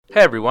Hey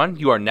everyone,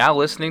 you are now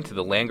listening to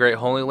the Land Grant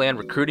Holy Land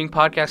Recruiting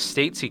Podcast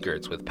State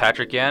Secrets with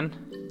Patrick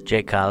Yen,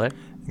 Jake Collar,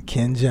 and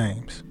Ken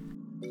James.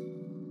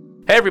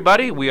 Hey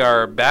everybody, we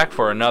are back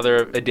for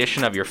another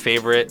edition of your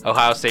favorite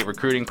Ohio State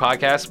recruiting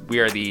podcast. We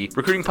are the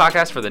recruiting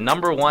podcast for the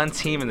number one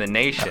team in the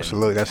nation.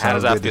 Absolutely, that How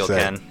sounds does that good feel, to say.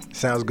 Ken?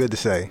 Sounds good to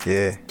say,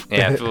 yeah.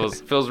 Yeah, it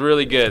feels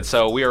really good.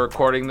 So we are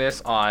recording this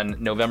on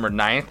November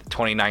 9th,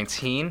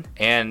 2019.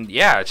 And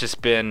yeah, it's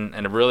just been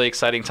a really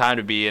exciting time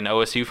to be an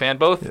OSU fan,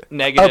 both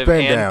negative Up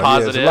and and down.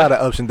 positive. Yeah, there's a lot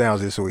of ups and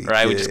downs this week.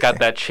 Right, yeah. we just got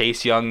that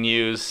Chase Young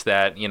news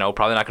that,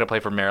 probably not going to play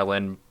for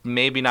Maryland,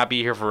 maybe not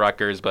be here for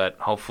Rutgers, but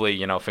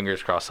hopefully,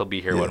 fingers crossed he'll be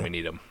here when we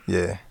need him.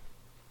 Yeah.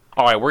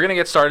 All right, we're going to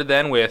get started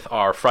then with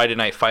our Friday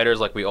Night Fighters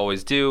like we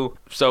always do.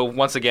 So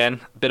once again,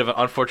 a bit of an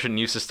unfortunate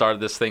news to start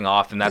this thing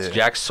off, and that's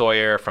Jack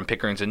Sawyer from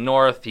Pickerington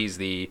North. He's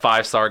the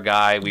five-star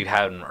guy. We've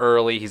had him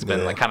early. He's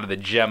been like kind of the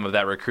gem of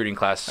that recruiting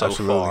class so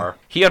far.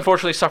 He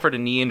unfortunately suffered a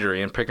knee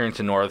injury in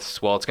Pickerington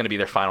North's, well, it's going to be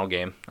their final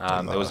game.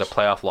 It was a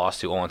playoff loss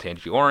to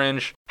Olentangy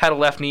Orange. Had a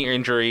left knee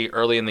injury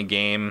early in the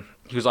game.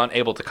 He was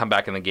unable to come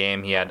back in the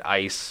game. He had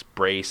ice,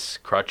 brace,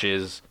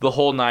 crutches, the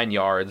whole 9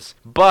 yards.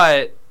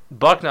 But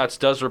Bucknuts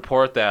does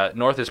report that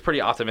North is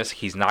pretty optimistic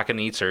he's not going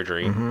to need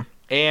surgery. Mm-hmm.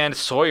 And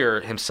Sawyer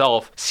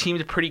himself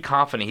seemed pretty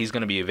confident he's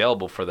going to be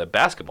available for the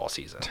basketball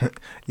season.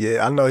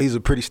 Yeah, I know he's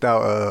a pretty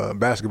stout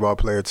basketball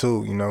player,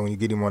 too. When you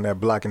get him on that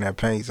block and that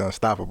paint, he's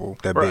unstoppable,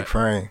 that big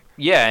frame.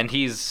 Yeah, and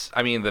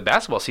the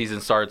basketball season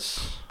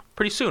starts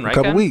pretty soon, right, A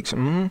couple Ken? weeks.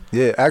 Mm-hmm.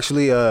 Yeah,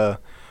 actually,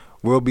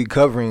 we'll be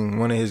covering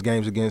one of his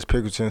games against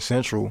Pickerington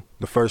Central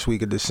the first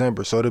week of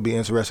December, so it'll be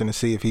interesting to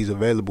see if he's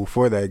available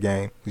for that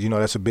game.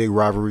 That's a big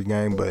rivalry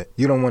game, but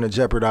you don't want to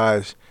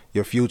jeopardize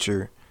your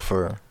future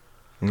for,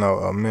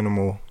 a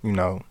minimal,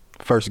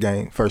 first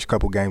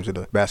couple games of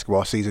the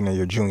basketball season in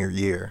your junior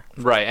year.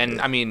 Right,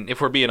 and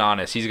if we're being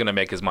honest, he's going to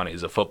make his money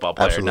as a football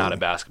player, not a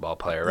basketball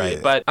player,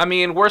 right? Yeah.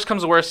 But, worst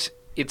comes to worst,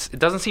 it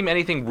doesn't seem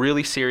anything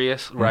really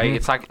serious, right? Mm-hmm.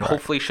 It's not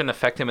hopefully shouldn't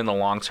affect him in the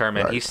long term,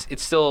 and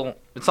it's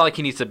not like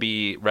he needs to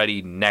be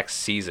ready next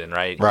season,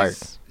 right?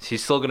 Right.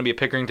 He's still going to be a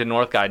Pickerington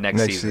North guy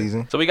next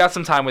season. So we got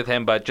some time with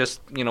him, but just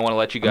want to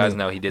let you guys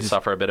know he did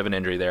suffer a bit of an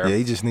injury there. Yeah,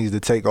 he just needs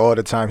to take all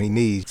the time he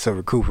needs to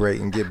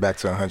recuperate and get back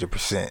to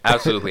 100%.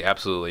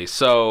 Absolutely.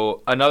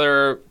 So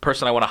another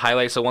person I want to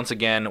highlight. So once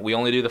again, we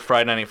only do the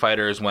Friday Night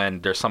Fighters when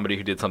there's somebody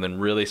who did something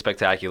really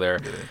spectacular.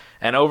 Yeah.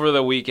 And over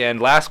the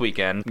last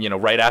weekend,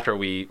 right after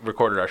we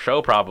recorded our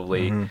show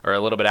probably, or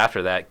a little bit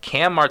after that,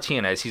 Cam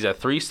Martinez, he's a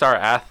 3-star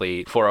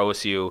athlete for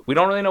OSU. We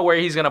don't really know where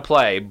he's going to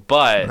play,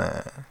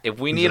 but if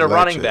we need a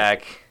running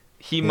back,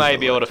 he might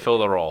be able to fill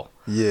the role.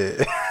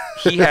 Yeah.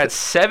 He had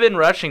 7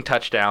 rushing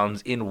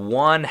touchdowns in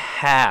one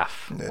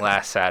half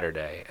last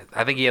Saturday.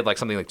 I think he had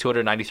something like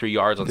 293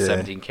 yards on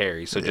 17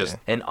 carries. So just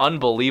an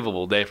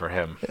unbelievable day for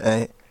him.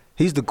 And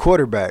he's the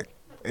quarterback.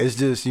 It's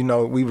just,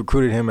 we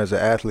recruited him as an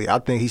athlete. I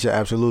think he should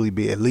absolutely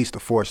be at least a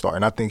 4-star,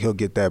 and I think he'll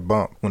get that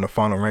bump when the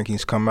final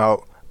rankings come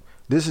out.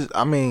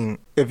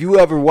 If you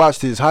ever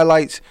watched his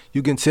highlights,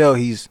 you can tell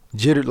he's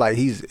jittered,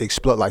 he's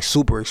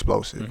super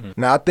explosive. Mm-hmm.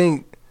 Now, I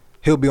think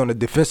he'll be on the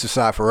defensive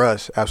side for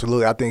us,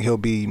 absolutely. I think he'll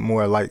be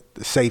more like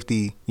the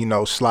safety,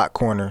 slot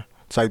corner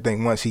type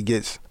thing once he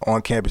gets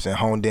on campus and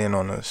honed in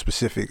on a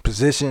specific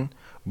position.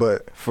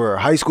 But for a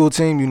high school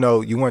team,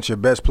 you want your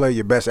best player,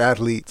 your best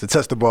athlete to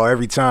touch the ball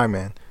every time,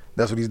 man.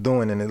 That's what he's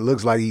doing, and it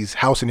looks like he's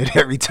housing it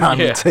every time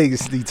he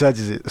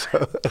touches it.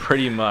 So.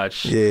 Pretty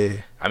much. Yeah.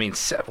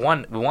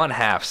 One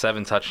half,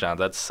 7 touchdowns.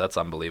 That's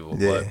unbelievable.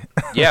 Yeah.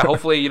 But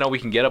hopefully, we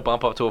can get a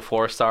bump up to a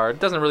 4-star. It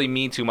doesn't really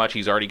mean too much.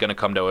 He's already going to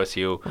come to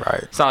OSU.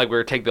 Right. It's not like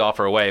we're taking the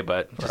offer away,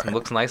 but it just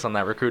looks nice on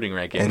that recruiting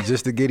ranking. And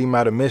just to get him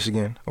out of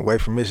Michigan, away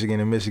from Michigan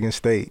and Michigan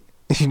State.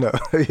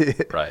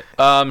 Right.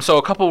 So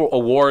a couple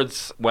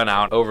awards went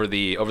out over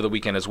the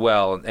weekend as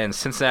well. And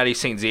Cincinnati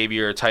St.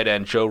 Xavier tight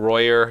end Joe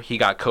Royer, he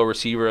got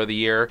co-receiver of the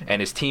year,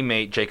 and his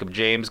teammate Jacob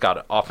James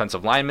got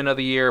offensive lineman of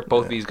the year.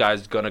 Both of these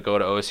guys going to go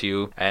to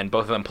OSU, and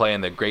both of them play in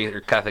the Greater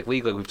Catholic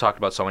League like we've talked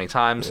about so many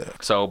times. Yeah.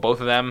 So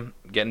both of them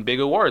getting big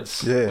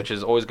awards, which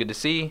is always good to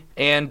see.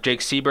 And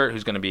Jake Siebert,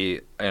 who's going to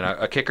be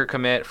a kicker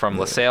commit from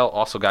LaSalle,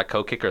 also got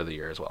co-kicker of the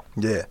year as well.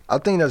 Yeah, I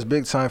think that's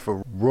big time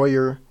for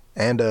Royer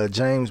and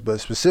James,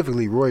 but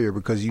specifically Royer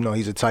because,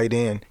 he's a tight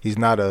end. He's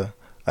not a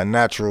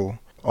natural,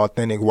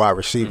 authentic wide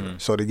receiver. Mm-hmm.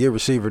 So to get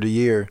receiver of the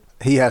year,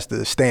 he has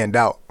to stand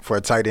out for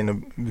a tight end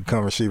to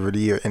become receiver of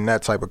the year in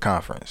that type of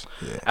conference.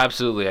 Yeah.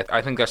 Absolutely.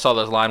 I think I saw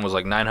this line was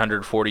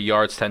 940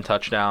 yards, 10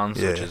 touchdowns,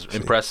 which is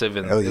impressive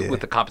with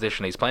the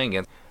competition he's playing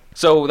against.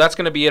 So that's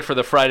going to be it for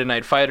the Friday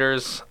Night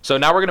Fighters. So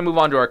now we're going to move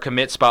on to our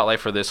commit spotlight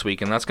for this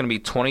week, and that's going to be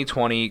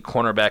 2020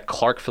 cornerback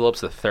Clark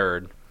Phillips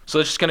III. So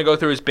it's just going to go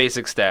through his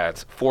basic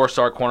stats.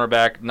 4-star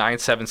cornerback,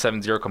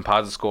 9.770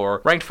 composite score.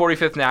 Ranked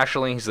 45th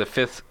nationally. He's the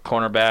 5th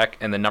cornerback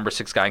and the number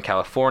 6 guy in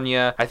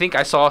California. I think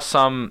I saw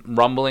some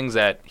rumblings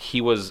that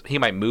he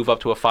might move up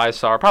to a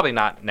 5-star. Probably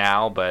not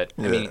now, but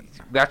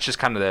that's just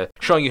kind of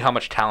showing you how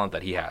much talent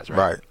that he has,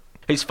 right?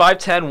 He's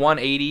 5'10",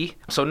 180.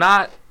 So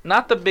not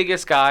the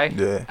biggest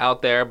guy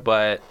out there,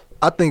 but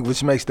I think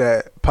which makes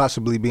that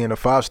possibly being a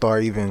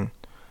 5-star even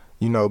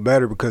you know,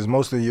 better because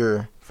most of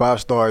your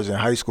 5-stars in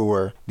high school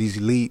were these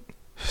elite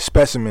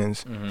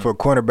specimens. For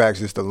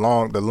cornerbacks. It's the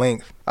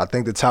length. I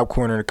think the top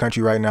corner in the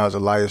country right now is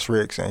Elias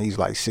Ricks, and he's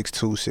like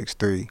 6'2",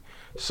 6'3".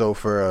 So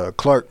for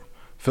Clark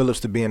Phillips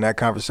to be in that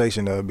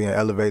conversation of being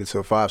elevated to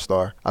a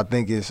 5-star, I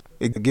think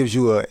it gives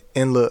you a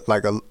inlook,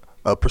 like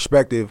a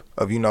perspective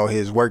of, you know,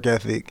 his work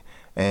ethic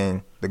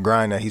and the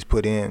grind that he's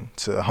put in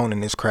to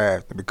honing his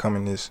craft and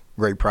becoming this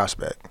great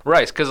prospect.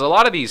 Right, because a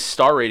lot of these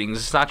star ratings,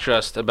 it's not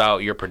just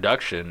about your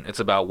production, it's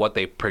about what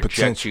they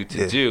project you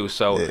to do.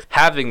 So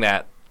having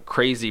that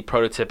crazy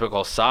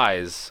prototypical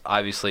size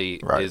obviously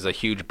is a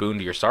huge boon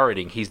to your star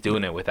rating. He's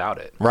doing it without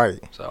it. Right.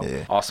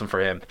 So awesome for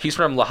him. He's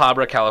from La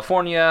Habra,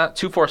 California.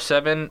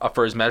 247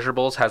 for his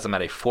measurables has him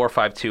at a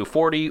 4.52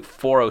 40,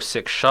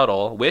 4.06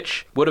 shuttle,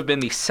 which would have been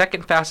the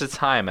second fastest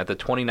time at the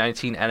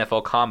 2019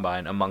 NFL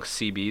Combine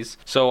amongst CBs.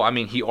 So I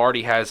mean, he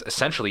already has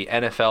essentially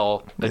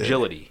NFL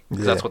agility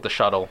because that's what the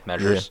shuttle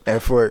measures.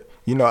 And for,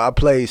 you know, I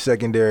played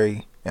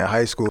secondary in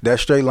high school. That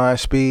straight line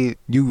speed,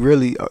 you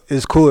really,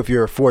 it's cool if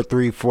you're a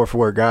 4.3,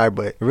 4.4 guy,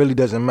 but it really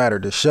doesn't matter.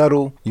 The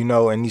shuttle, you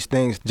know, and these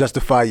things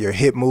justify your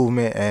hip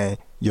movement and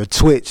your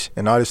twitch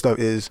and all this stuff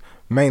is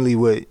mainly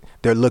what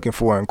they're looking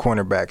for in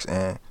cornerbacks.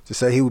 And to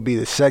say he would be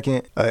the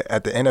second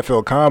at the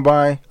NFL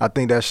Combine, I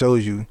think that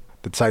shows you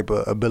the type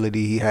of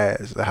ability he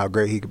has, how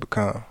great he could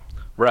become.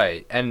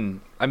 Right.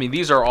 And, I mean,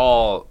 these are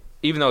all,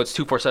 even though it's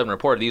 247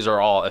 reported, these are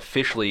all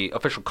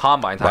official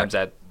combine times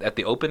at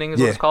the opening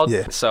is what it's called.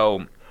 Yeah.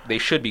 So they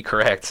should be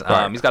correct.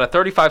 He's got a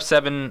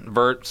 35.7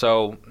 vert,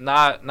 so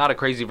not a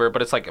crazy vert,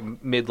 but it's like a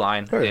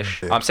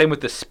midline-ish. Same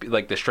with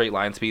the straight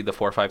line speed, the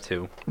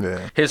 4.52.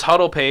 Yeah. His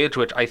huddle page,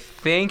 which I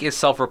think is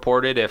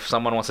self-reported. If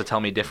someone wants to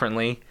tell me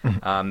differently,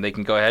 they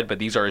can go ahead. But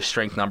these are his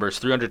strength numbers: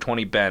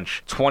 320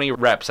 bench, 20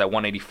 reps at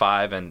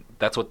 185, and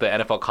that's what the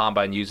NFL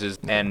Combine uses.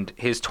 And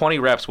his 20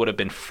 reps would have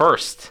been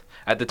first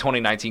at the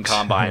 2019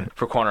 Combine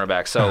for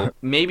cornerback. So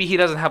maybe he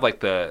doesn't have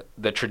like the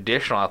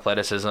traditional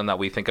athleticism that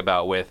we think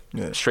about with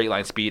straight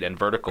line speed and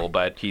vertical,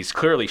 but he's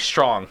clearly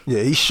strong.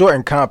 Yeah, he's short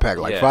and compact,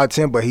 like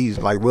 5'10", but he's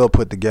like well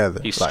put together.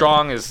 He's like,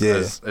 strong as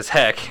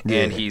heck,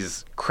 and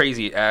he's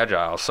crazy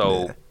agile.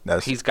 So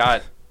he's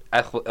got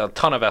a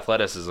ton of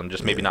athleticism,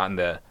 just maybe not in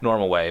the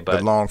normal way. But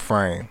the long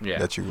frame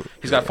that you would.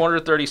 He's got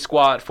 430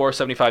 squat,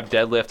 475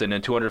 deadlift, and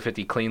then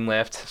 250 clean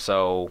lift.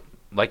 So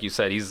like you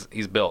said,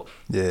 he's built.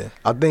 Yeah.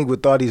 I think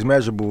with all these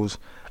measurables,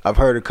 I've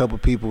heard a couple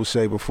people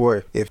say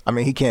before,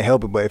 he can't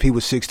help it, but if he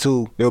was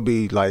 6'2", there'll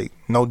be like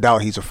no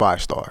doubt he's a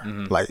 5-star.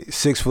 Like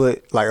 6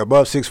 foot, like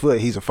above 6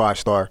 foot, he's a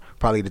 5-star,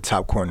 probably the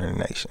top corner in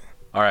the nation.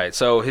 All right,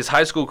 so his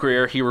high school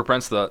career, he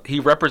represents the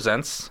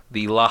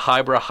La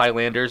Habra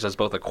Highlanders as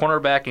both a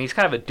cornerback, and he's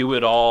kind of a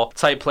do-it-all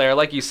type player.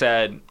 Like you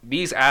said,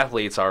 these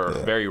athletes are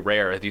very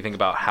rare if you think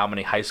about how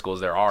many high schools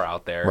there are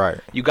out there. Right.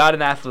 You got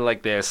an athlete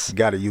like this. You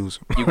got to use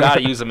him. You got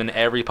to use him in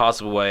every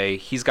possible way.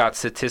 He's got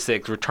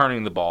statistics,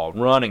 returning the ball,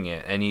 running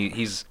it, and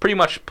he's pretty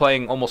much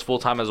playing almost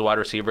full-time as a wide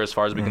receiver as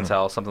far as we can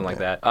tell, something like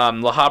that.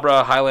 La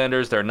Habra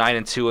Highlanders, they're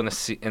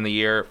 9-2 in the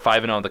year,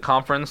 5-0 in the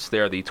conference.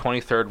 They're the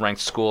 23rd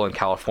ranked school in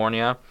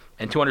California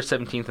and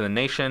 217th in the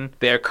nation.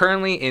 They are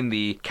currently in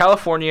the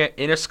California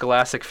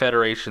Interscholastic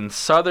Federation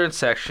Southern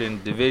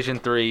Section Division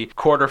III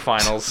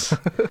quarterfinals.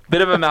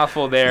 Bit of a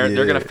mouthful there. Yeah.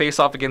 They're going to face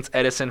off against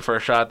Edison for a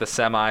shot at the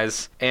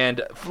semis. And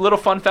a little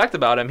fun fact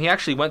about him, he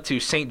actually went to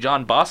St.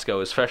 John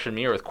Bosco his freshman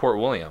year with Court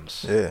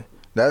Williams. Yeah,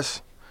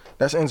 that's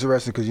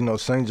interesting because, you know,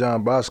 St.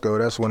 John Bosco,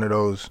 that's one of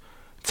those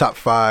top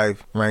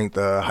 5 ranked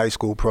high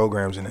school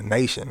programs in the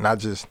nation, not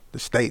just the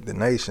state, the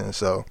nation.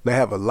 So they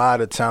have a lot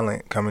of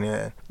talent coming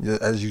in.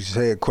 As you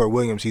said, Court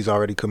Williams, he's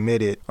already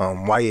committed.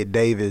 Wyatt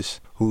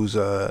Davis, who's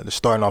the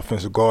starting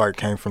offensive guard,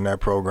 came from that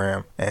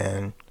program.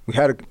 And they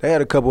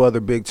had a couple other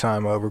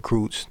big-time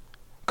recruits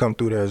come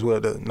through there as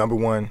well. The number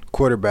 1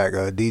 quarterback,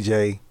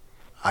 DJ,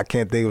 I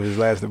can't think of his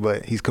last name,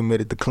 but he's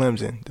committed to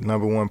Clemson, the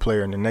number 1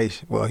 player in the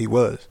nation. Well, he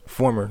was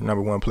former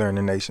number 1 player in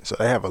the nation. So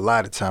they have a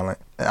lot of talent.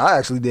 And I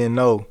actually didn't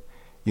know,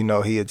 you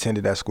know, he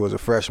attended that school as a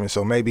freshman.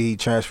 So maybe he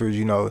transfers,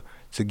 you know,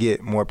 to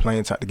get more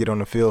playing time, to get on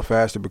the field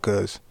faster,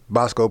 because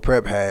Bosco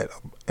Prep had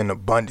an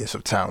abundance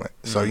of talent.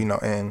 So, you know,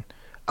 and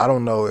I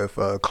don't know if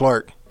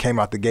Clark came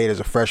out the gate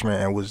as a freshman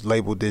and was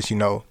labeled this, you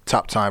know,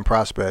 top-time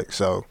prospect.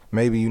 So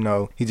maybe, you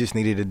know, he just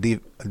needed a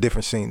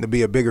different scene, to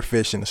be a bigger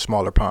fish in a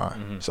smaller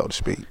pond, so to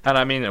speak. And,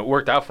 I mean, it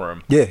worked out for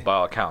him by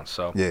all accounts.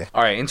 So, yeah.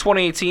 All right, in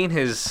 2018,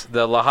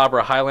 the La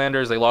Habra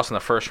Highlanders, they lost in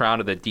the first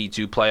round of the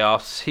D2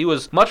 playoffs. He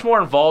was much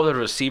more involved as a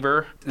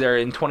receiver there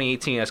in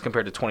 2018 as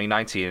compared to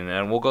 2019,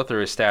 and we'll go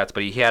through his stats,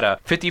 but he had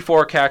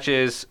 54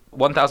 catches,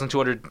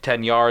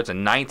 1,210 yards,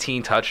 and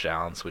 19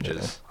 touchdowns, which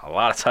is a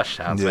lot of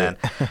touchdowns, man.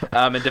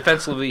 And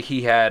defensively,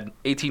 he had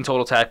 18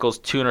 total tackles,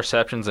 2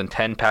 interceptions, and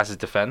 10 passes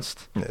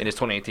defensed in his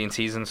 2018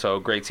 season. So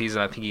great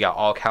season. I think he got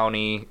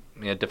all-county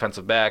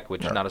defensive back,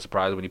 which is not a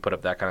surprise when you put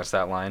up that kind of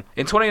stat line.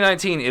 In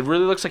 2019, it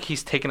really looks like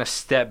he's taken a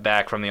step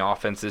back from the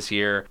offense this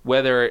year,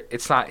 whether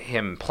it's not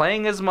him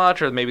playing as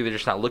much or maybe they're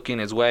just not looking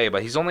his way,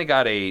 but he's only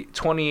got a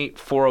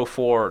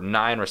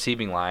 28-404-9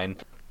 receiving line.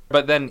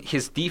 But then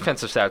his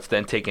defensive stats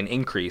then take an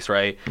increase,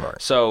 right?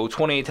 Right. So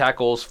 28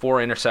 tackles, 4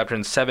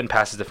 interceptions, 7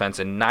 passes defense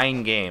in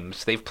 9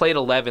 games. They've played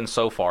 11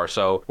 so far,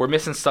 so we're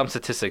missing some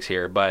statistics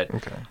here. But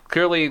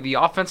clearly the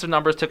offensive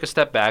numbers took a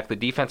step back. The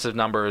defensive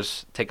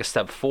numbers take a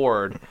step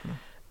forward.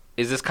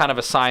 Is this kind of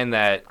a sign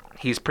that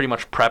he's pretty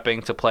much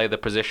prepping to play the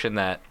position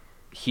that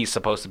he's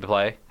supposed to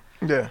play?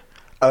 Yeah.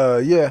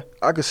 Yeah,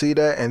 I could see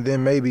that. And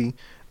then maybe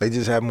they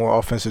just have more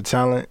offensive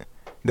talent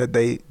than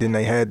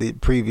they had the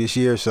previous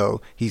year,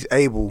 so he's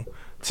able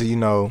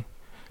to,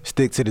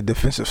 stick to the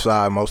defensive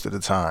side most of the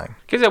time.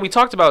 Because we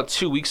talked about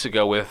 2 weeks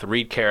ago with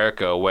Reed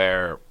Carrico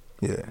where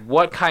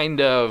what kind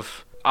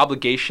of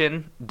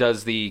obligation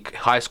does the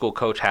high school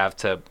coach have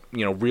to,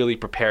 really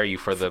prepare you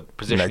for the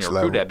position you're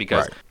recruited at?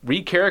 Because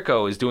Reed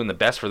Carrico is doing the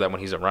best for them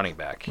when he's a running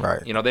back.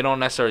 Right. They don't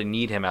necessarily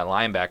need him at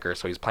linebacker,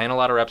 so he's playing a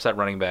lot of reps at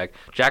running back.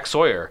 Jack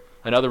Sawyer,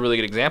 another really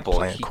good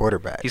example.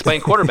 Quarterback. He's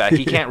playing quarterback.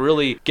 He can't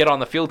really get on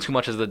the field too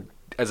much as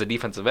a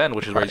defensive end,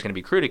 which is where he's going to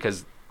be recruited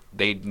because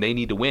they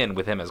need to win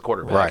with him as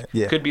quarterback. Right.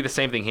 Yeah. Could be the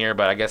same thing here,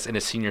 but I guess in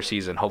his senior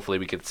season, hopefully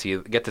we could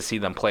get to see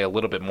them play a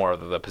little bit more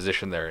of the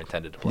position they're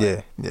intended to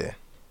play. Yeah.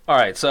 All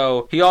right,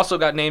 so he also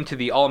got named to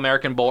the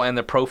All-American Bowl and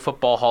the Pro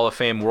Football Hall of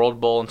Fame World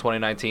Bowl in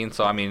 2019,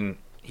 so,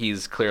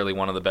 he's clearly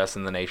one of the best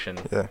in the nation.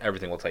 Yeah.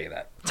 Everything will tell you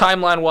that.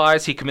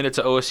 Timeline-wise, he committed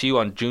to OSU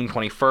on June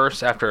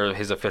 21st after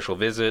his official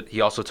visit.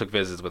 He also took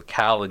visits with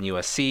Cal and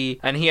USC,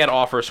 and he had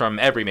offers from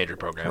every major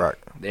program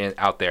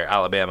out there,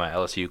 Alabama,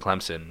 LSU,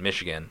 Clemson,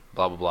 Michigan,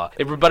 blah, blah,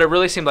 blah. But it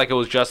really seemed like it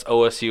was just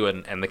OSU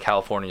and the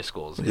California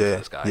schools for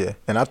this guy. Yeah,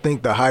 and I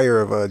think the hire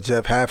of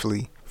Jeff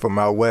Hafley from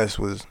out west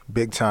was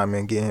big time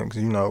in getting him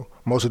because,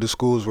 most of the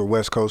schools were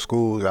West Coast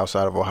schools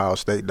outside of Ohio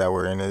State that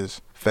were in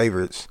his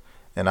favorites.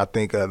 And I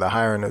think the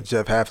hiring of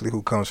Jeff Hafley,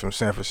 who comes from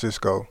San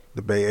Francisco,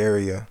 the Bay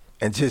Area,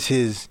 and just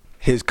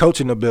his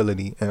coaching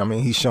ability. And,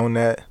 he's shown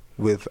that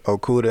with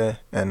Okudah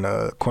and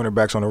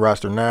cornerbacks on the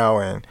roster now.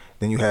 And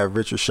then you have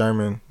Richard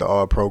Sherman, the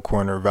all-pro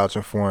corner,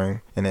 vouching for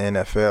him in the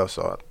NFL.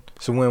 So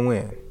it's a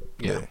win-win.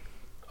 Yeah.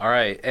 All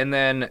right, and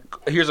then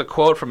here's a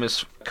quote from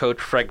his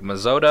coach, Frank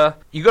Mazzotta.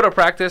 You go to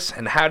practice,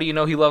 and how do you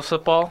know he loves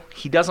football?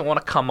 He doesn't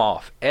want to come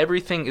off.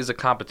 Everything is a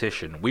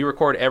competition. We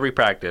record every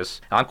practice.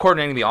 I'm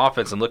coordinating the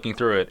offense and looking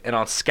through it, and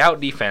on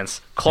scout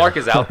defense, Clark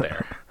is out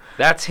there.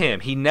 That's him.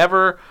 He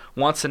never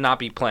wants to not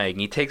be playing.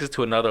 He takes it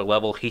to another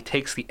level. He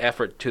takes the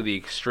effort to the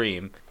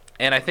extreme.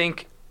 And I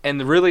think,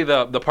 and really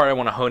the part I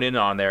want to hone in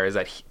on there is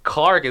that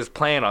Clark is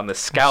playing on the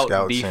scout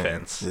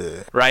defense,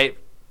 right?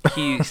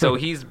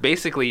 He's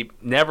basically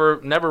never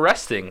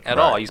resting at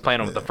all. He's playing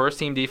with the first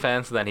team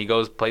defense, and then he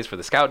plays for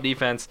the scout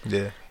defense.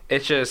 Yeah.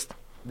 It's just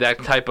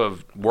that type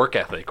of work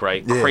ethic,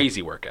 right? Yeah.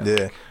 Crazy work ethic.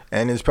 Yeah.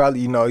 And it's probably,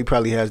 he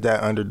probably has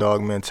that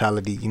underdog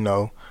mentality,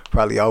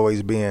 probably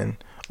always being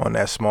on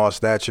that small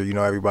stature,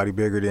 everybody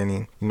bigger than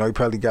him. He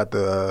probably got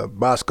the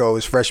Bosco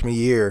his freshman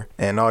year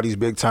and all these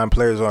big time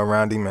players are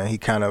around him, and he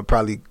kind of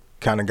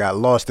got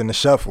lost in the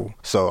shuffle.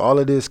 So all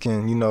of this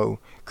can,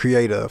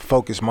 create a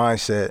focused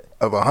mindset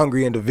of a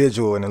hungry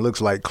individual, and it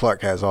looks like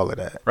Clark has all of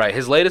that. Right.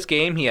 His latest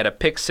game, he had a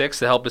pick six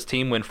to help his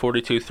team win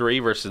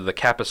 42-3 versus the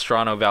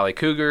Capistrano Valley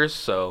Cougars.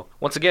 So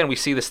once again, we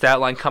see the stat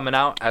line coming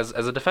out as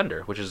a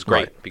defender, which is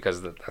great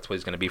because that's what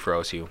he's going to be for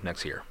OSU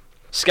next year.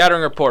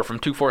 Scattering report from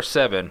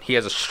 247. He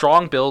has a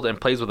strong build and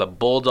plays with a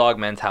bulldog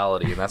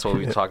mentality, and that's what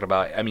we've been talking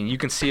about. You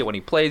can see it when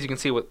he plays. You can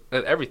see it with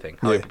everything,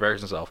 how he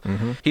prepares himself.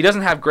 Mm-hmm. He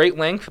doesn't have great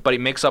length, but he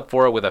makes up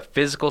for it with a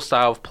physical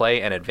style of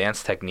play and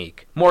advanced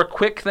technique. More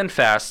quick than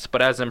fast, but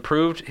has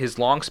improved his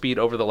long speed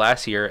over the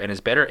last year and is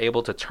better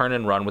able to turn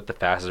and run with the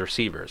fastest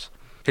receivers.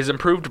 His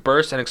improved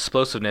burst and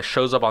explosiveness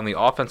shows up on the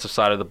offensive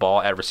side of the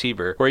ball at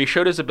receiver, where he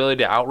showed his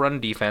ability to outrun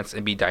defense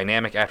and be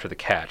dynamic after the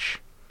catch.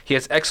 He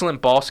has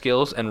excellent ball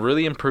skills and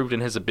really improved in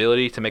his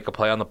ability to make a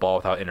play on the ball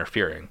without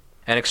interfering.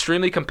 An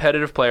extremely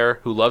competitive player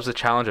who loves the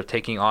challenge of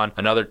taking on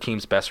another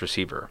team's best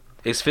receiver.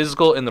 Is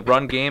physical in the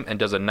run game and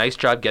does a nice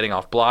job getting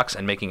off blocks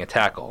and making a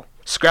tackle.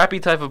 Scrappy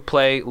type of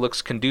play,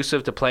 looks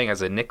conducive to playing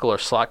as a nickel or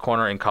slot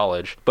corner in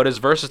college, but is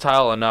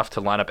versatile enough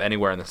to line up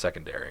anywhere in the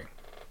secondary.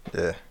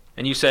 Yeah.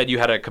 And you said you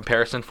had a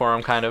comparison for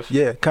him, kind of?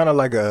 Yeah, kind of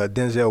like a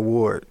Denzel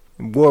Ward.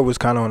 Ward was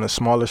kind of on a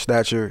smaller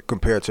stature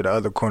compared to the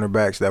other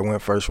cornerbacks that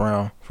went first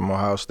round from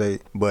Ohio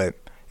State, but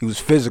he was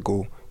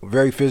physical,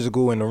 very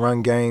physical in the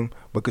run game,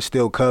 but could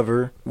still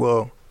cover.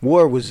 Well,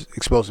 Ward was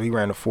explosive. He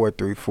ran a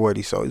 4.3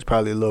 40, so he's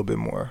probably a little bit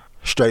more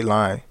straight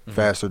line,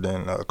 faster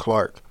than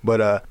Clark.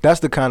 But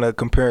that's the kind of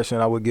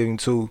comparison I would give him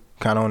to,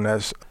 kind of on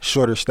that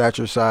shorter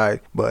stature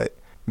side, but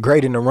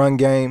great in the run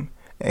game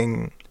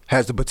and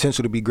has the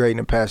potential to be great in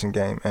the passing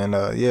game. And,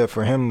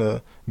 for him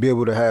to be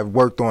able to have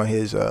worked on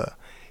his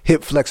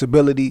hip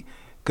flexibility,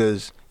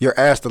 because you're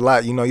asked a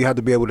lot, you have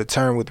to be able to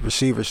turn with the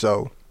receiver.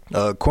 So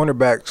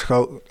cornerbacks,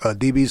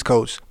 DB's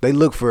coach, they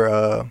look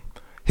for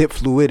hip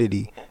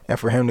fluidity, and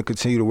for him to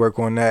continue to work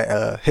on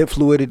that hip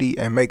fluidity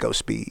and makeup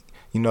speed.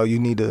 You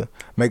need to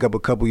make up a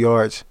couple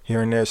yards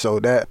here and there. So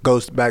that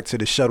goes back to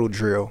the shuttle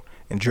drill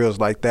and drills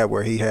like that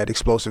where he had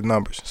explosive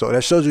numbers. So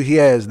that shows you he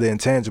has the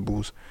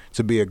intangibles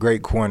to be a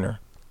great corner.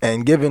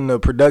 And given the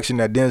production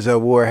that Denzel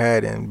Ward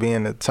had and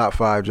being a top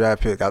 5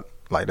 draft pick,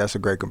 that's a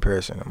great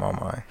comparison in my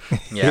mind.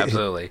 Yeah,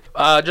 absolutely.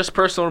 Just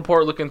personal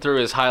report, looking through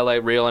his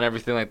highlight reel and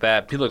everything like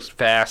that. He looks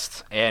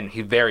fast and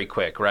he's very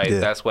quick, right? Yeah.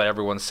 That's what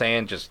everyone's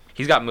saying. Just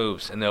he's got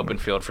moves in the open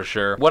field for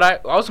sure. What I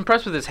was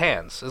impressed with his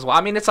hands as well.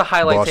 I mean, it's a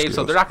highlight Ball tape, skills.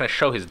 so they're not going to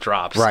show his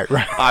drops, Right.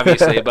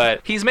 obviously.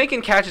 But he's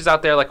making catches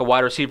out there like a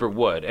wide receiver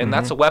would, and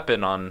that's a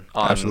weapon on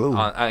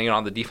Absolutely.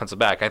 on the defensive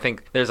back. I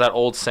think there's that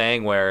old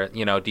saying where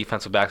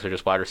defensive backs are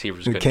just wide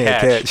receivers who You couldn't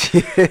can't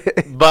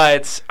catch.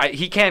 But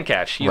he can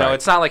catch. You know, Right.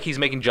 it's not like he's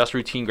making just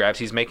routine grabs.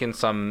 He's making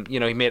some. He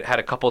had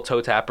a couple toe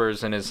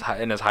tappers in his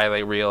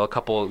highlight reel, a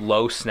couple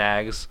low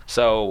snags.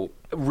 So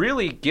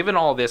really, given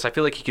all this, I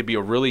feel like he could be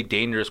a really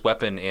dangerous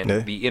weapon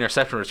in the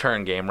interception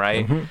return game,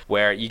 right?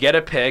 Where you get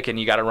a pick and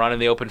you got to run in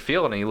the open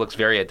field, and he looks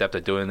very adept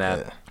at doing that.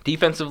 Yeah.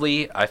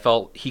 Defensively, I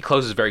felt he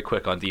closes very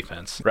quick on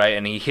defense, right?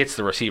 And he hits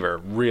the receiver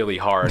really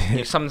hard.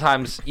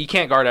 Sometimes you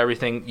can't guard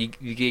everything.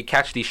 You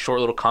catch these short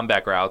little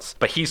comeback routes,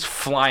 but he's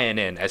flying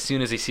in. As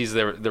soon as he sees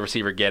the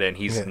receiver get in,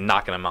 he's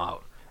knocking him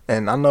out.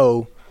 And I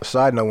know,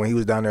 side note, when he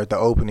was down there at the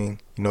opening,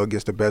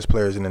 against the best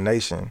players in the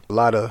nation, a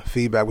lot of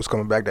feedback was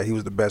coming back that he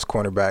was the best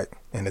cornerback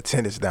in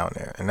attendance down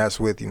there. And that's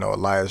with,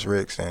 Elias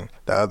Ricks and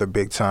the other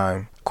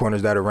big-time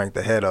corners that are ranked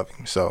ahead of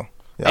him. So,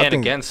 yeah, and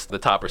against the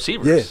top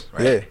receivers.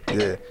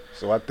 Yeah.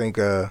 So I think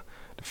the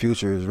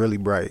future is really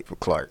bright for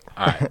Clark.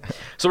 All right.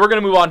 So we're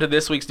going to move on to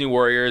this week's New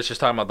Warriors,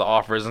 just talking about the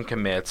offers and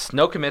commits.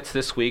 No commits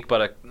this week,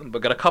 but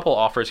got a couple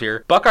offers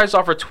here. Buckeyes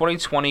offer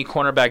 2020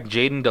 cornerback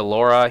Jaden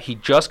DeLaura. He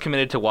just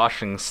committed to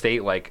Washington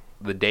State like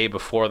the day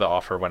before the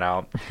offer went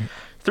out.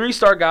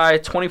 3-star guy,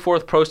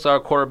 24th Pro Star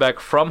quarterback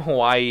from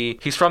Hawaii.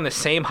 He's from the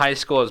same high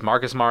school as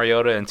Marcus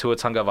Mariota and Tua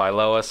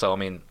Tagovailoa, so,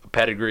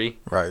 pedigree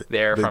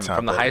there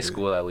from the high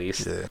school at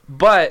least. Yeah.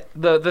 But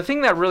the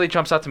thing that really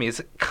jumps out to me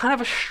is kind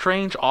of a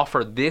strange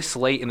offer this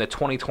late in the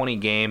 2020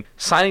 game.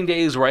 Signing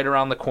day is right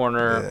around the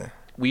corner. Yeah.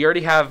 We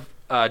already have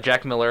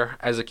Jack Miller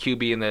as a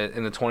QB in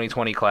the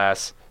 2020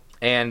 class.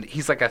 And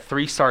he's like a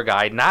 3-star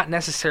guy, not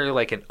necessarily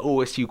like an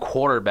OSU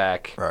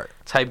quarterback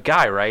type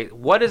guy, right?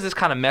 What does this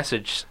kind of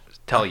message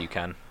tell you,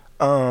 Ken?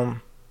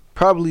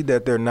 Probably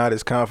that they're not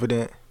as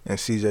confident in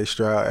C.J.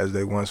 Stroud as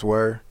they once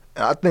were.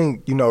 I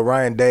think,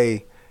 Ryan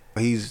Day,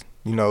 he's,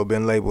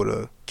 been labeled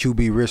a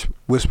QB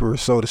whisperer,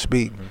 so to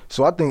speak.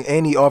 So I think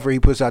any offer he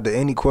puts out to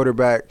any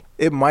quarterback,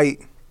 it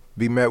might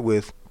be met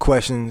with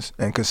questions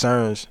and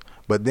concerns.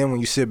 But then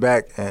when you sit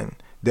back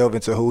and delve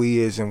into who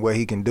he is and what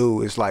he can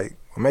do, it's like,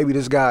 maybe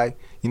this guy,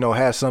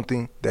 has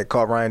something that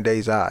caught Ryan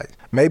Day's eyes.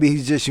 Maybe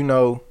he's just,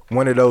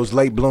 one of those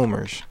late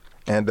bloomers.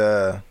 And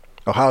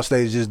Ohio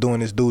State is just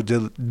doing its due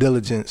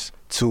diligence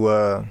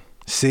to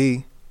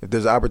see if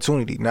there's an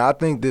opportunity. Now, I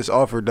think this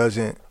offer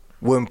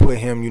wouldn't put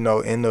him,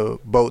 in the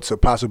boat to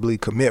possibly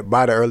commit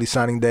by the early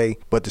signing day,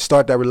 but to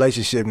start that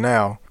relationship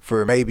now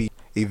for maybe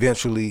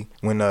eventually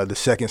when the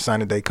second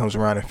signing day comes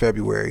around in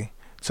February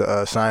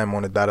to sign him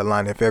on the dotted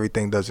line if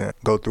everything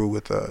doesn't go through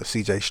with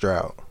C.J.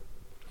 Stroud.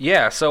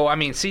 Yeah, so,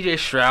 C.J.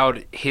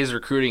 Stroud, his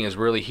recruiting is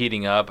really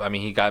heating up.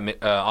 He got an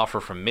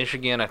offer from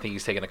Michigan. I think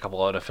he's taken a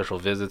couple unofficial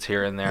visits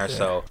here and there. Yeah.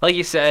 So, like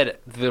you said,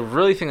 the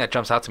really thing that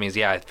jumps out to me is,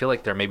 I feel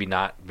like they're maybe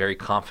not very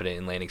confident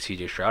in landing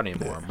C.J. Stroud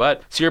anymore. Yeah.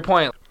 But to your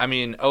point,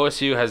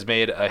 OSU has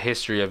made a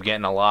history of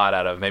getting a lot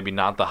out of maybe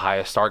not the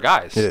highest star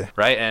guys,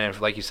 right? And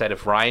like you said,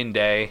 if Ryan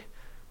Day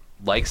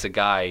likes a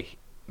guy,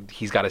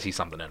 he's got to see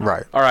something in him.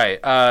 Right. All right.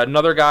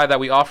 Another guy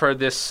that we offered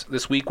this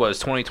week was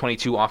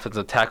 2022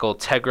 offensive tackle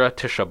Tegra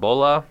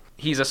Tishabola.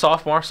 He's a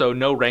sophomore, so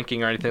no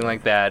ranking or anything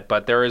like that.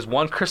 But there is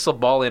one crystal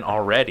ball in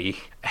already.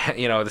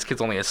 This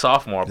kid's only a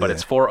sophomore, but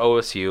it's for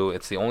OSU.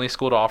 It's the only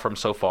school to offer him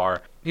so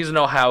far. He's an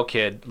Ohio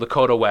kid,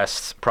 Lakota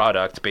West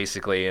product,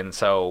 basically. And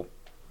so,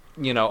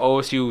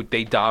 OSU,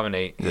 they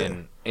dominate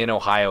in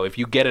Ohio. If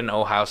you get an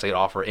Ohio State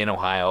offer in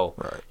Ohio,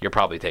 you're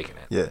probably taking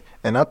it. Yeah,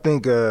 and I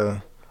think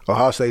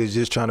Ohio State is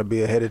just trying to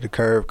be ahead of the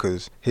curve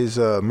because his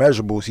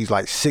measurables, he's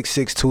like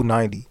 6'6",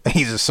 290.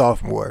 He's a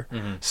sophomore.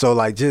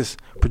 So, just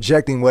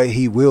projecting what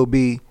he will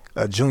be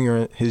his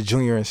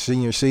junior and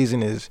senior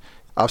season is,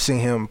 I've seen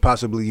him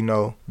possibly,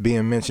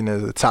 being mentioned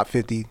as a top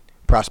 50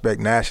 prospect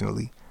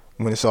nationally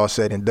when it's all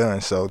said and done.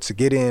 So, to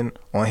get in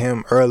on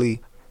him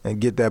early and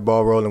get that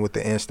ball rolling with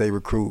the in-state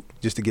recruit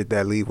just to get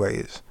that leeway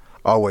is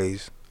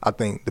always, I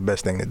think, the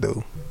best thing to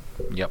do.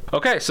 Yep.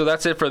 Okay, so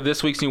that's it for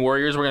this week's New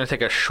Warriors. We're going to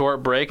take a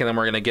short break, and then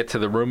we're going to get to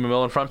the Rumor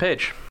Mill and Front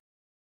Page.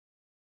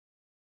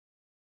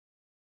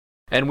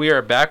 And we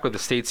are back with the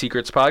State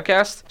Secrets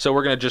podcast. So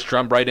we're going to just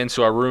jump right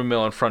into our Rumor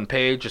Mill and Front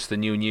Page, just the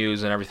new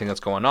news and everything that's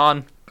going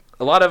on.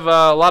 A lot of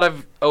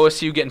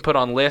OSU getting put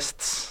on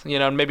lists,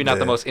 maybe not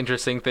the most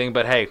interesting thing,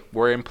 but hey,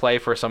 we're in play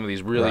for some of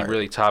these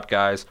really top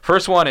guys.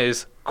 First one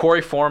is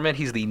Corey Foreman.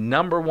 He's the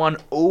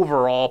 #1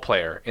 overall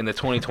player in the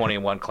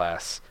 2021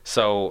 class.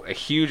 So a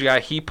huge guy.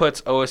 He puts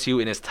OSU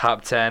in his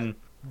top 10.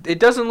 It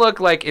doesn't look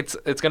like it's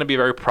going to be a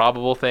very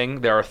probable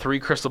thing. There are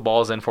 3 crystal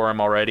balls in for him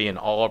already, and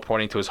all are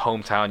pointing to his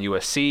hometown,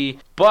 USC.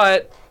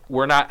 But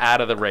we're not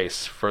out of the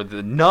race for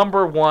the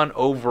number 1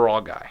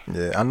 overall guy.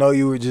 Yeah, I know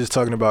you were just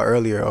talking about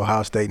earlier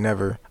Ohio State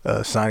never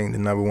signing the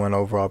number 1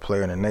 overall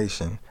player in the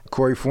nation.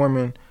 Corey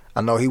Foreman,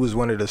 I know he was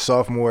one of the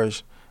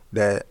sophomores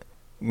that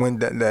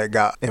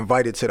got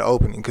invited to the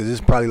opening, because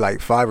it's probably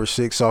like 5 or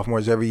 6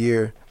 sophomores every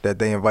year that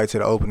they invite to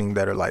the opening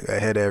that are like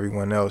ahead of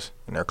everyone else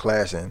in their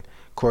class, and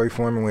Corey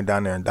Foreman went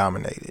down there and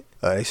dominated.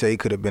 They say he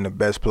could have been the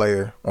best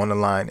player on the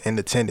line in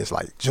attendance,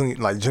 like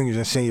juniors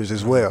and seniors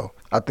as well.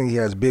 I think he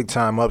has big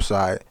time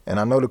upside, and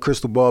I know the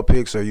crystal ball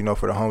picks are,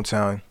 for the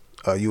hometown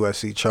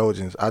USC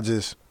Trojans.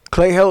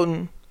 Clay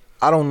Helton,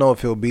 I don't know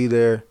if he'll be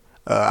there.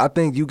 I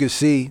think you can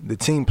see the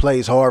team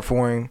plays hard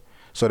for him,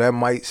 so that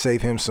might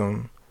save him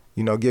some,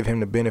 give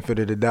him the benefit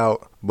of the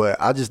doubt. But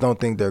I just don't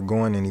think they're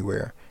going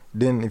anywhere.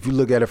 Then if you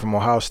look at it from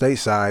Ohio State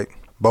side,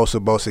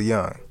 Bosa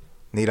Young.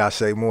 Need I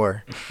say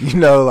more?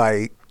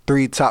 Like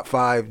 3 top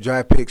 5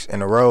 draft picks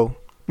in a row.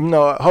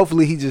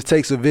 Hopefully he just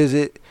takes a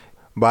visit,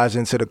 buys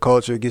into the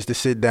culture, gets to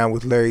sit down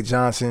with Larry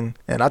Johnson.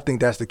 And I think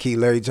that's the key,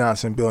 Larry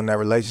Johnson building that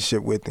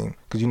relationship with him.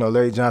 Because,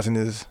 Larry Johnson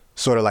is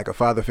sort of like a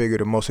father figure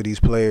to most of these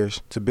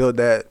players. To build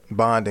that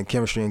bond and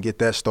chemistry and get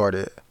that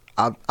started,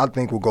 I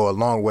think will go a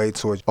long way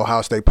towards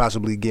Ohio State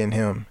possibly getting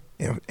him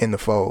in the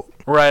fold.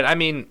 Right. I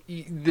mean,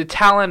 the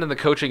talent and the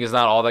coaching is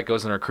not all that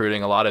goes in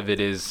recruiting. A lot of it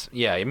is,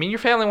 your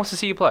family wants to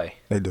see you play.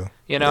 They do.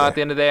 At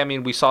the end of the day,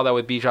 we saw that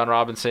with Bijan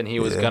Robinson. He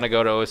was going to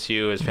go to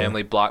OSU. His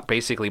family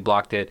basically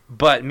blocked it.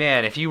 But,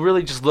 man, if you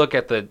really just look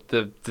at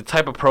the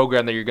type of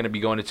program that you're going to be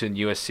going into in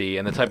USC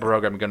and the type of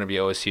program you're going to be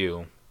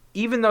OSU,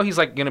 even though he's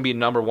going to be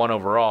number 1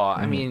 overall,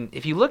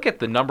 if you look at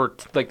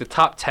the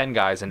top 10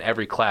 guys in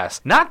every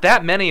class, not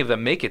that many of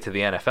them make it to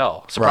the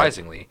NFL,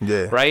 surprisingly. Right.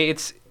 Yeah. Right?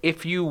 It's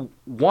if you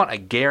want a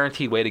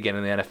guaranteed way to get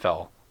in the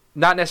NFL,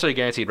 not necessarily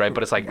guaranteed, right?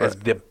 But it's like as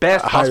the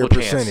best possible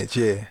chance.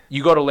 Yeah.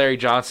 You go to Larry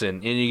Johnson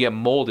and you get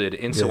molded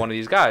into one of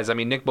these guys.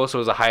 Nick Bosa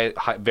was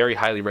a very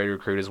highly rated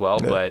recruit as well,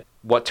 but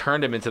what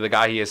turned him into the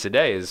guy he is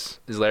today is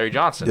Larry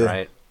Johnson,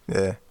 right?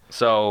 Yeah.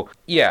 So,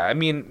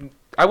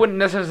 I wouldn't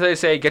necessarily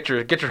say get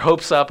your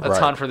hopes up a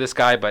ton for this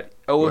guy, but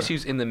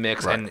OSU's in the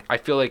mix, and I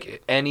feel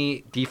like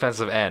any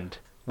defensive end,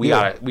 we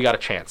got a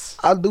chance.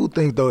 I do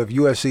think, though, if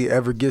USC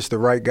ever gets the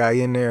right guy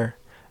in there,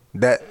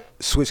 that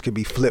switch could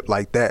be flipped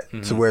like that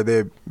to where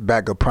they're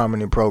back a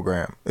prominent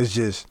program. It's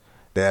just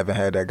they haven't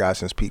had that guy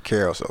since Pete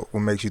Carroll, so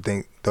what makes you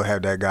think they'll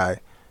have that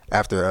guy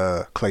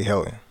after Clay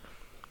Helton?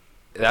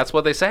 That's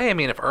what they say.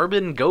 If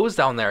Urban goes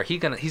down there, he's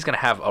gonna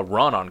have a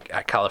run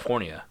at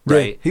California,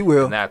 right? Yeah, he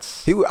will. And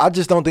I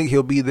just don't think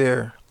he'll be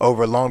there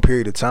over a long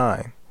period of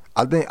time.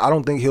 I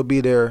don't think he'll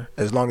be there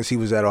as long as he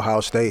was at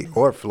Ohio State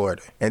or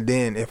Florida. And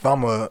then if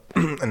I'm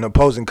an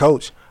opposing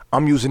coach,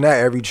 I'm using that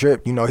every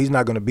trip. He's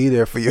not going to be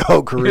there for your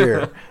whole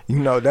career.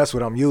 That's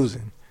what I'm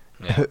using.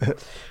 Yeah.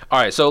 All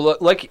right, so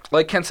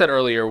like Ken said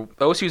earlier,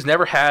 OSU's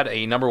never had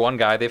a number 1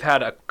 guy. They've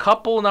had a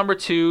couple number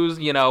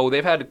 2s.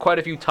 They've had quite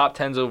a few top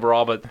 10s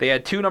overall, but they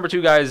had 2 number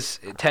 2 guys,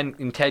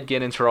 Ted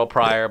Ginn and Terrell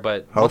Pryor.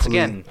 But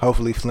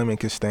hopefully Fleming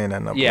can stay in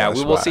that number 1 spot. Yeah,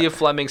 we will see if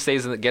Fleming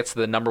stays and gets to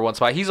the number 1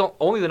 spot. He's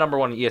only the number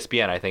 1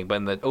 ESPN, I think, but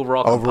in the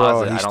overall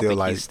composite, I don't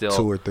think he's still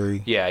 2 or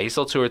 3. Yeah, he's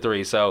still 2 or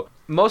 3. So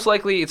most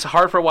likely it's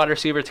hard for a wide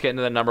receiver to get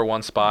into the number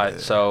 1 spot. Yeah.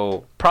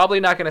 So probably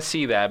not going to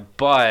see that,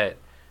 but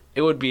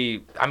it would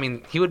be,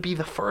 he would be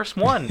the first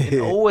one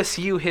in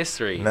OSU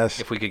history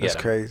if we could get him. That's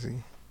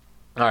crazy.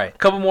 All right, a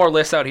couple more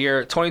lists out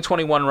here.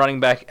 2021 running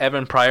back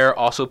Evan Pryor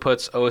also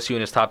puts OSU in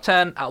his top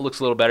 10.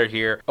 Outlook's a little better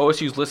here.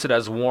 OSU's listed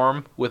as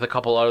warm with a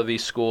couple out of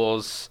these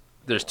schools.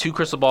 There's 2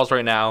 crystal balls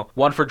right now,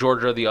 one for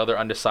Georgia, the other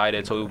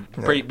undecided, so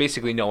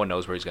basically no one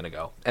knows where he's going to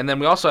go. And then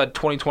we also had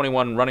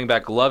 2021 running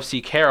back Love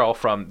C. Carroll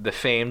from the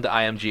famed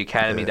IMG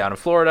Academy down in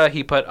Florida.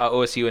 He put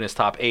OSU in his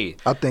top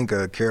 8. I think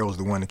Carroll's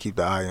the one to keep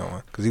the eye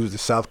on because he was the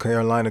South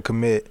Carolina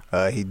commit.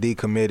 He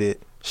decommitted,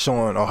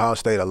 showing Ohio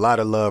State a lot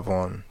of love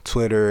on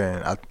Twitter,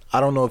 and I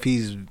don't know if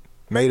he's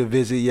made a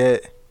visit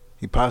yet.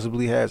 He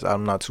possibly has.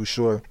 I'm not too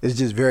sure. It's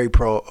just very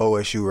pro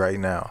OSU right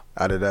now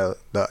out of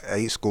the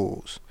 8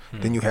 schools.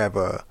 Then you have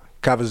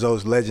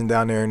Cavazo's legend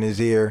down there in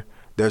his ear.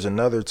 There's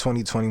another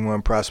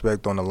 2021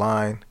 prospect on the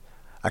line.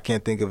 I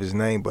can't think of his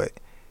name, but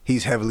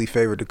he's heavily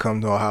favored to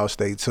come to Ohio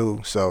State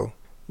too. So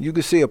you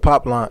can see a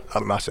pipeline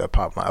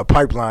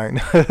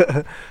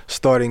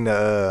starting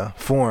to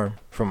form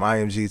from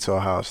IMG to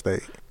Ohio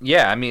State.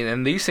 Yeah,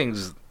 and these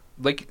things,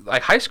 like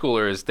high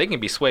schoolers, they can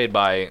be swayed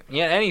by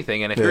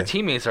anything. And if your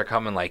teammates are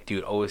coming like,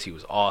 dude, OSU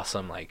was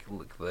awesome, like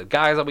look, the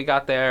guys that we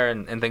got there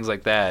and things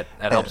like that,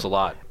 helps a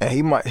lot.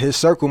 And his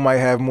circle might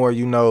have more,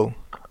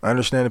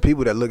 understanding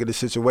people that look at the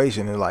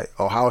situation and like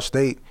Ohio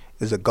State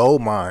is a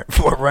gold mine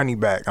for a running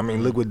back.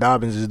 Look what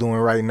Dobbins is doing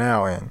right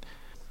now, and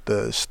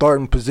the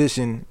starting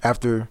position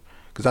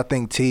because I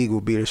think Teague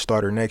will be the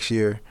starter next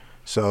year.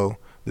 So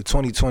the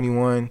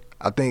 2021,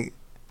 I think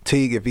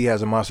Teague, if he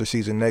has a monster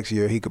season next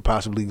year, he could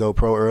possibly go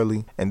pro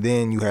early. And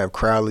then you have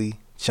Crowley,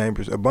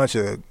 Chambers, a bunch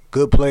of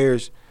good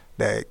players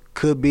that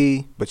could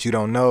be, but you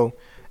don't know.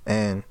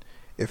 And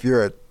if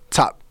you're a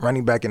top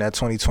running back in that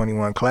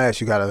 2021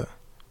 class, you got to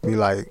be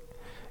like,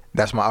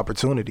 that's my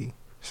opportunity.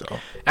 So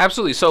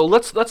absolutely. So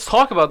let's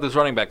talk about this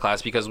running back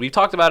class because we've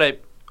talked about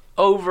it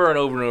over and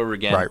over and over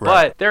again. Right.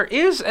 But there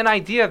is an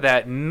idea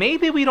that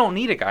maybe we don't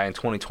need a guy in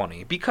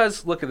 2020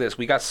 because look at this.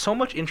 We got so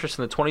much interest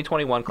in the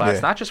 2021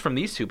 class, not just from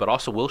these two, but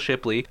also Will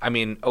Shipley. I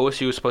mean,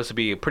 OSU is supposed to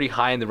be pretty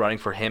high in the running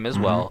for him as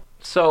well.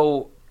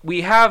 So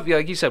we have,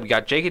 like you said, we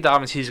got J.K.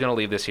 Dobbins. He's going to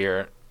leave this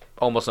year.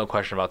 Almost no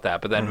question about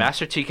that. But then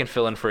Master T can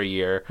fill in for a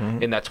year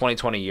in that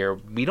 2020 year.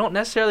 We don't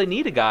necessarily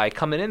need a guy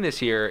coming in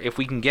this year if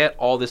we can get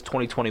all this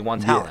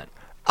 2021 talent.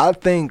 I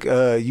think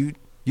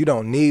you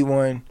don't need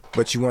one,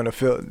 but you want to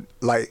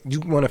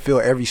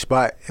fill every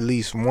spot at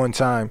least one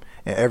time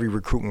in every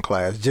recruiting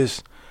class,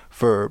 just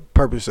for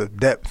purpose of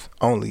depth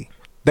only.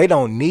 They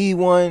don't need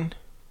one,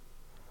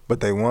 but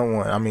they want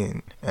one. I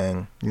mean,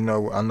 and I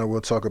know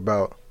we'll talk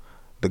about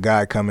the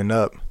guy coming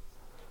up,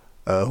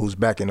 who's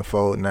back in the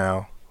fold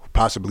now,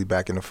 possibly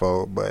back in the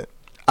fold. But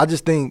I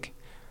just think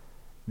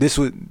the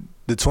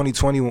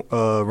 2020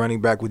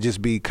 running back would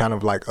just be kind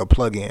of like a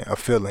plug-in, a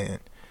fill-in,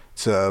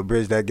 to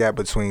bridge that gap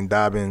between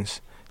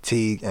Dobbins,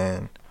 Teague,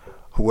 and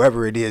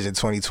whoever it is in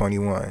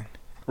 2021.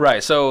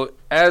 Right. So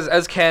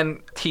as Ken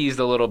teased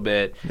a little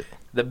bit,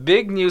 the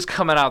big news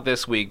coming out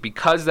this week,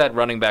 because that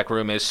running back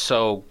room is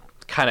so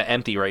kind of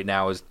empty right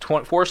now, is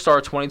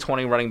four-star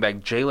 2020 running back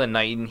Jalen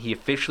Knighton. He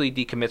officially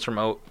decommits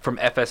from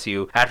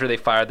FSU after they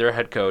fired their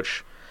head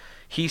coach.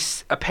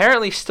 He's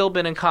apparently still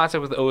been in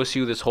contact with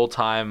OSU this whole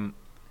time,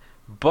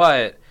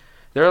 but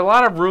there are a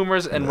lot of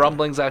rumors and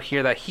rumblings out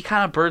here that he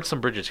kind of burned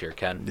some bridges here,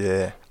 Ken.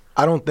 Yeah.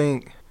 I don't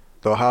think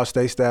the Ohio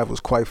State staff was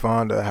quite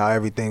fond of how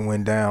everything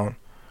went down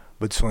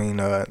between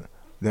them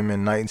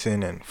and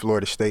Knighton and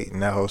Florida State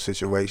and that whole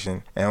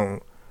situation.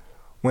 And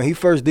when he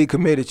first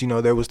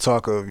decommitted, there was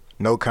talk of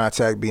no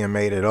contact being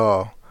made at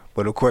all.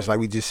 But, of course, like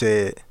we just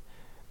said,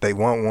 they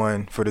want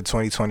one for the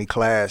 2020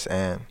 class.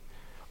 And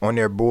on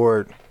their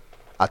board,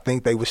 I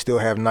think they would still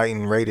have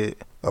Knighton rated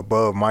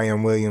above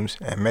Mayan Williams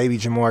and maybe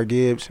Jamar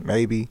Gibbs,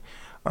 maybe.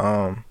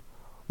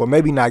 Well,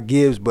 maybe not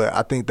Gibbs, but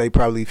I think they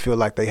probably feel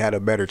like they had a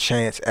better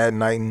chance at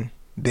Knighton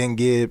than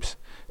Gibbs.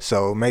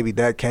 So maybe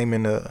that came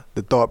into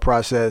the thought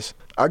process.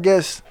 I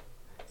guess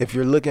if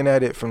you're looking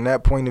at it from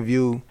that point of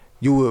view,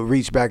 you will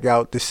reach back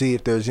out to see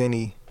if there's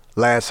any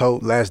last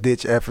hope,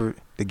 last-ditch effort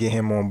to get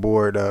him on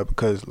board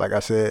because, like I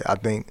said, I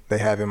think they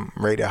have him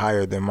rated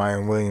higher than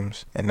Mayan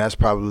Williams. And that's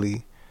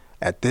probably,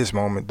 at this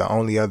moment, the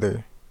only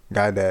other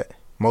guy that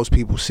most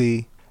people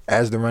see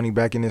as the running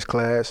back in this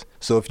class.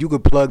 So if you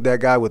could plug that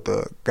guy with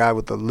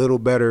a little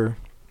better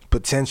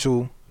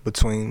potential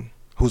between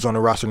who's on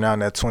the roster now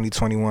and that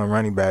 2021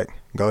 running back,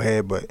 go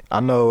ahead. But I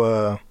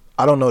know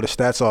I don't know the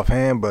stats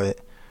offhand, but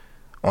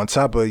on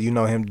top of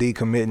him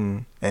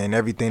decommitting and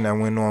everything that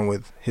went on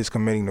with his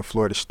committing to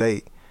Florida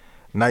State,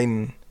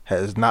 Knighton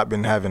has not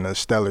been having a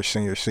stellar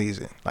senior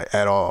season, like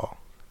at all.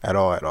 I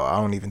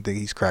don't even think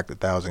he's cracked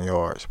 1,000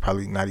 yards,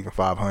 probably not even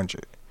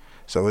 500.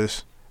 So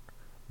it's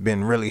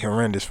been really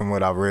horrendous from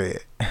what I've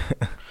read.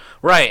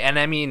 Right, and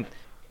I mean,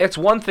 it's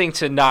one thing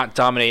to not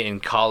dominate in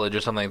college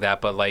or something like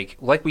that, but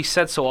like we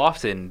said so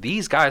often,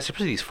 these guys,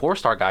 especially these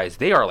four-star guys,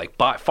 they are like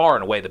by far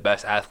and away the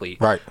best athlete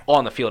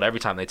on the field every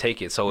time they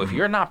take it. So if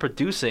you're not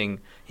producing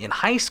in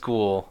high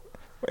school,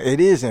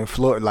 it is in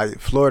Florida. Like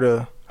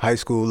Florida high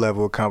school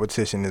level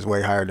competition is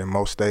way higher than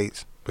most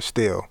states, but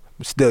still,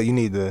 you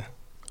need to.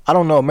 I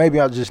don't know. Maybe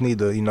I just need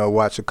to,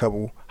 watch a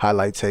couple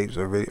highlight tapes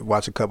or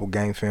watch a couple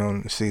game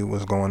film and see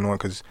what's going on.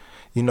 Because,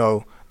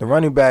 the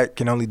running back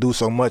can only do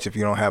so much if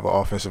you don't have an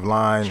offensive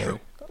line and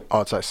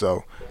all types.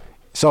 So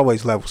it's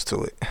always levels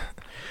to it.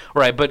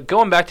 Right. But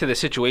going back to the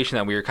situation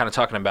that we were kind of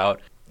talking about,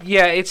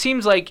 yeah, it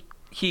seems like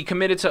he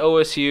committed to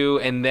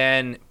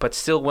OSU but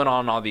still went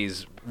on all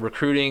these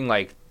recruiting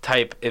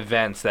type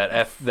events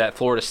that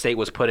Florida State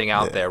was putting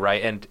out there,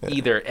 right? And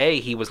either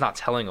A, he was not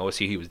telling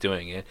OSU he was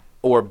doing it,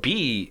 or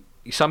B,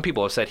 some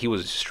people have said he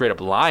was straight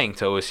up lying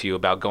to OSU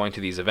about going to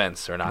these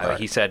events or not. Right.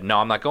 He said, no,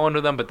 I'm not going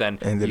to them, but then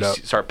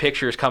start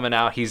pictures coming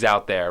out, he's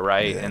out there,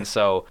 right? Yeah. And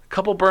so a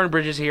couple burned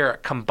bridges here,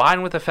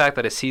 combined with the fact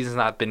that his season's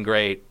not been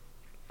great.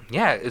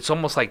 Yeah, it's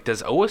almost like,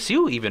 does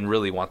OSU even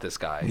really want this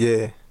guy?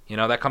 Yeah.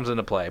 That comes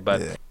into play.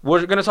 But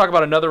we're going to talk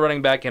about another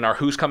running back in our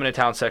Who's Coming to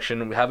Town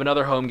section. We have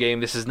another home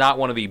game. This is not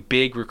one of the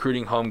big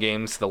recruiting home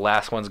games. The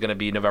last one's going to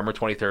be November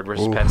 23rd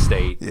versus Penn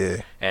State. Yeah.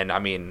 And, I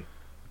mean,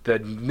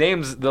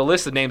 the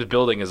list of names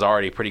building is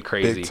already pretty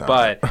crazy.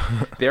 But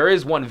there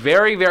is one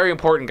very, very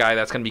important guy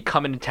that's going to be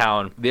coming to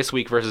town this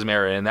week versus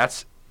Merritt, and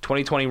that's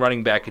 2020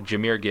 running back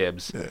Jahmyr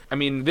Gibbs. Yeah. I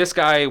mean, this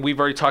guy, we've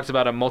already talked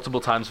about him multiple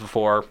times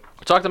before.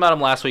 We talked about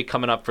him last week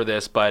coming up for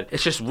this, but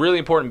it's just really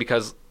important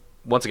because,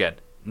 once again,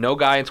 no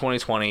guy in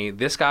 2020.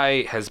 This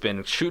guy has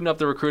been shooting up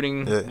the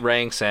recruiting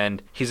ranks,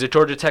 and he's a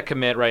Georgia Tech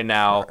commit right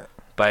now. Right.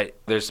 But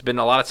there's been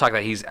a lot of talk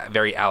that he's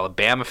very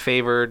Alabama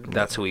favored.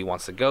 That's who he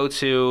wants to go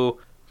to.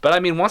 But, I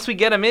mean, once we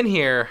get him in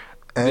here,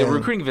 the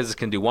recruiting visits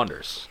can do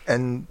wonders.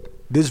 And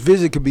this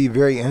visit could be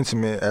very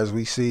intimate, as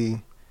we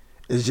see.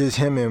 It's just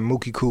him and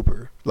Mookie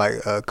Cooper,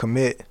 like a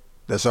commit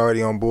that's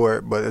already on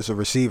board, but it's a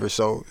receiver.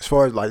 So as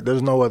far as,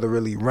 there's no other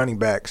really running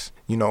backs,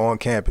 on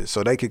campus.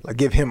 So they could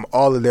give him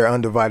all of their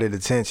undivided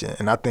attention.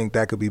 And I think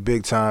that could be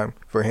big time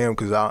for him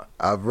because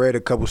I've read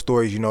a couple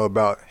stories,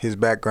 about his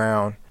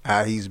background,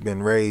 how he's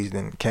been raised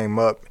and came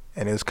up.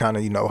 And it's kind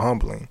of,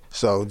 humbling.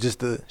 So just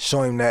to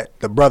show him that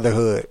the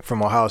brotherhood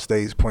from Ohio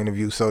State's point of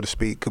view, so to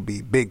speak, could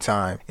be big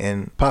time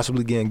and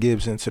possibly getting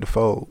Gibbs into the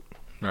fold.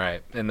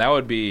 Right, and that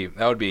would be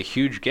a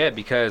huge get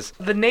because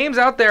the names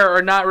out there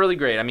are not really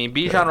great. I mean,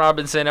 Bijan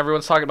Robinson,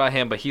 everyone's talking about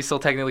him, but he's still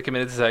technically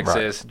committed to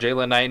Texas. Right.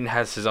 Jalen Knighton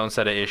has his own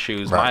set of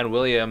issues. Ryan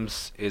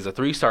Williams is a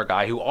 3-star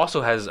guy who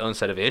also has his own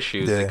set of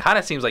issues. Yeah. It kind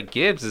of seems like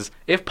Gibbs is,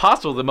 if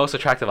possible, the most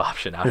attractive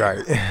option out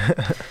here.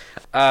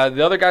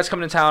 The other guys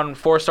coming to town,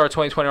 4-star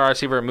 2020 wide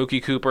receiver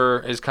Mookie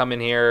Cooper is coming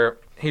here.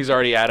 He's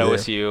already at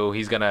OSU.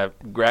 He's going to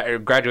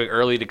graduate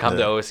early to come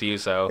to OSU.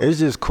 So it's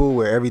just cool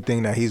with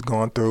everything that he's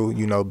going through,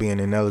 being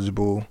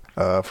ineligible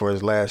for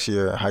his last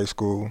year in high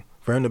school.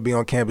 For him to be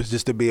on campus,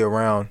 just to be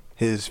around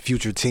his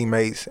future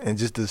teammates and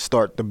just to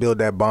start to build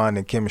that bond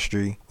and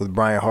chemistry with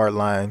Brian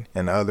Hartline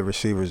and the other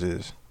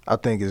receivers I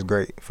think is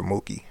great for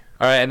Mookie.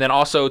 All right, and then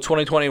also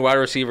 2020 wide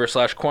receiver /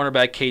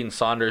 cornerback Caden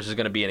Saunders is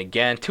going to be in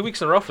again 2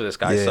 weeks in a row for this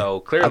guy. Yeah,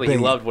 so clearly he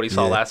loved what he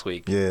saw last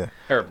week. Yeah.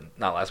 Or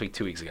not last week,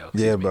 2 weeks ago.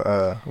 Yeah, but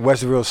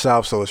Westerville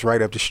South, so it's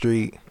right up the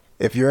street.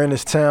 If you're in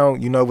this town,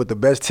 with the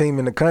best team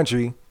in the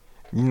country,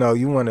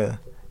 you want to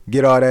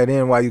get all that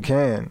in while you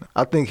can.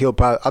 I think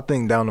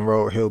down the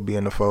road he'll be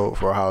in the fold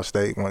for Ohio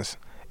State once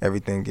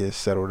everything gets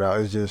settled out.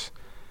 It's just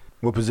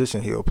what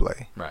position he'll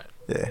play. Right.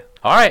 Yeah.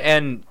 All right,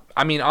 and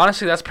I mean,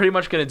 honestly, that's pretty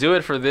much going to do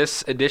it for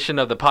this edition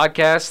of the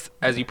podcast.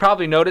 As you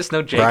probably noticed,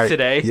 no Jake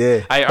today.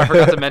 Yeah. I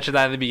forgot to mention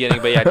that in the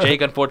beginning. But, yeah,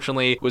 Jake,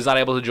 unfortunately, was not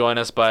able to join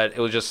us. But it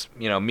was just,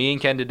 me and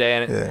Ken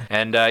today.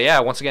 And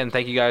once again,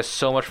 thank you guys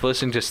so much for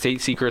listening to State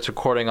Secrets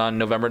recording on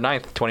November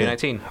 9th,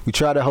 2019. Yeah. We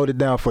try to hold it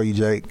down for you,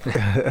 Jake.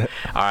 All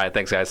right.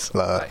 Thanks, guys.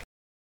 Love. Bye.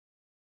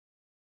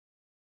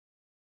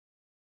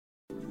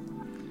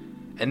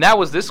 And that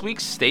was this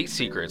week's State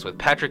Secrets with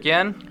Patrick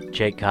Yen,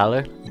 Jake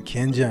Collar, and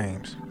Ken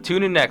James.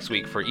 Tune in next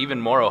week for even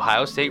more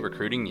Ohio State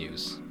recruiting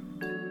news.